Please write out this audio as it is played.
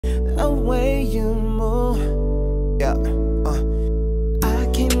the way you move. Yeah, I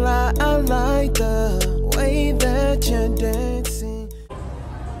can't lie, I like the way that you're dancing.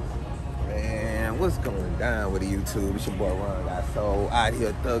 Man, what's going down with the YouTube? It's your boy Ron Got Soul out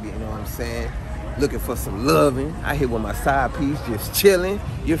here thugging, you know what I'm saying? Looking for some loving. I here with my side piece, just chilling.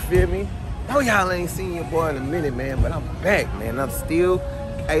 You feel me? Know y'all ain't seen your boy in a minute, man, but I'm back, man. I'm still,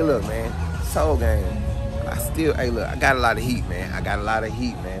 hey, look, man, Soul Gang. Hey, look, I got a lot of heat,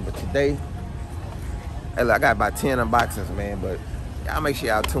 man. But today, hey, look, I got about 10 unboxings, man. But y'all make sure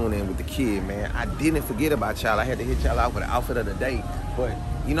y'all tune in with the kid, man. I didn't forget about y'all. I had to hit y'all out with the outfit of the day. But,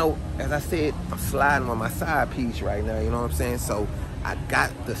 you know, as I said, I'm sliding on my side piece right now, you know what I'm saying? So I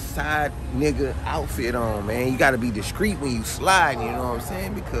got the side nigga outfit on, man. You got to be discreet when you slide, you know what I'm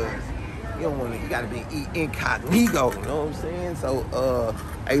saying? Because you don't want to, you got to be incognito, you know what I'm saying? So,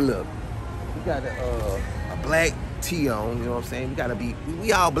 hey, look, we got a black tee on, you know what I'm saying? We got to be,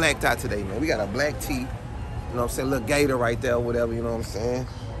 we all blacked out today, man. We got a black tee, you know what I'm saying? Little gator right there, whatever, you know what I'm saying?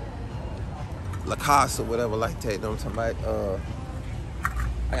 Lacoste or whatever like that, you know what I'm talking about?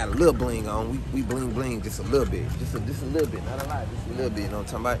 I got a little bling on. We bling just a little bit. Just a little bit, not a lot, just a little bit, you know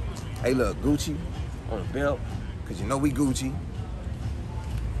what I'm talking about? Hey, look, Gucci on the belt, because you know we Gucci.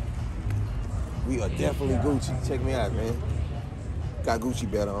 We are definitely Gucci. Check me out, man. Got Gucci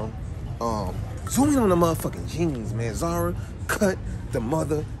belt on. Zoom in on the motherfucking jeans, man. Zara cut the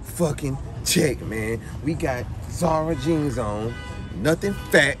motherfucking check, man. We got Zara jeans on. Nothing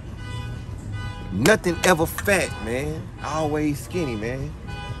fat. Nothing ever fat, man. Always skinny, man.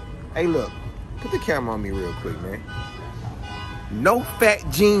 Hey, look. Put the camera on me real quick, man. No fat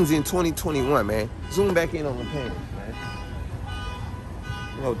jeans in 2021, man. Zoom back in on the pants, man.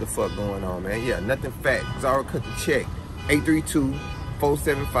 You know what the fuck going on, man. Yeah, nothing fat. Zara cut the check.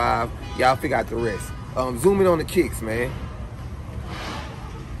 832-475. Y'all figure out the rest. Zoom in on the kicks, man.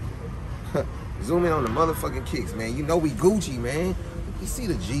 Zoom in on the motherfucking kicks, man. You know we Gucci, man. You see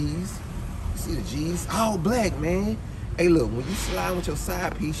the G's. You see the G's? All black, man. Hey, look, when you slide with your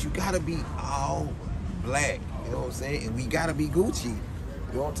side piece, you gotta be all black. You know what I'm saying? And we gotta be Gucci. You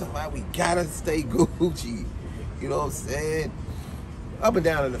know what I'm talking about? We gotta stay Gucci. You know what I'm saying? Up and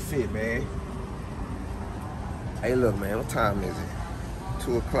down in the fit, man. Hey, look, man, what time is it?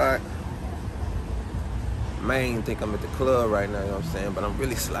 2 o'clock. Man, think I'm at the club right now, you know what I'm saying? But I'm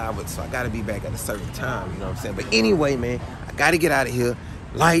really slide with, so I gotta be back at a certain time, you know what I'm saying? But anyway, man, I gotta get out of here.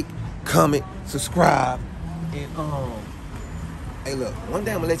 Like, comment, subscribe, and hey, look, one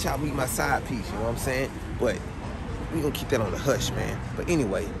day I'm gonna let y'all meet my side piece, you know what I'm saying? But we gonna keep that on the hush, man. But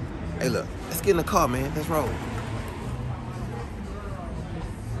anyway, hey, look, let's get in the car, man. Let's roll.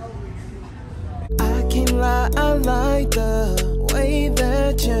 I can't lie, I like the way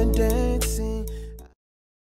that you're dancing.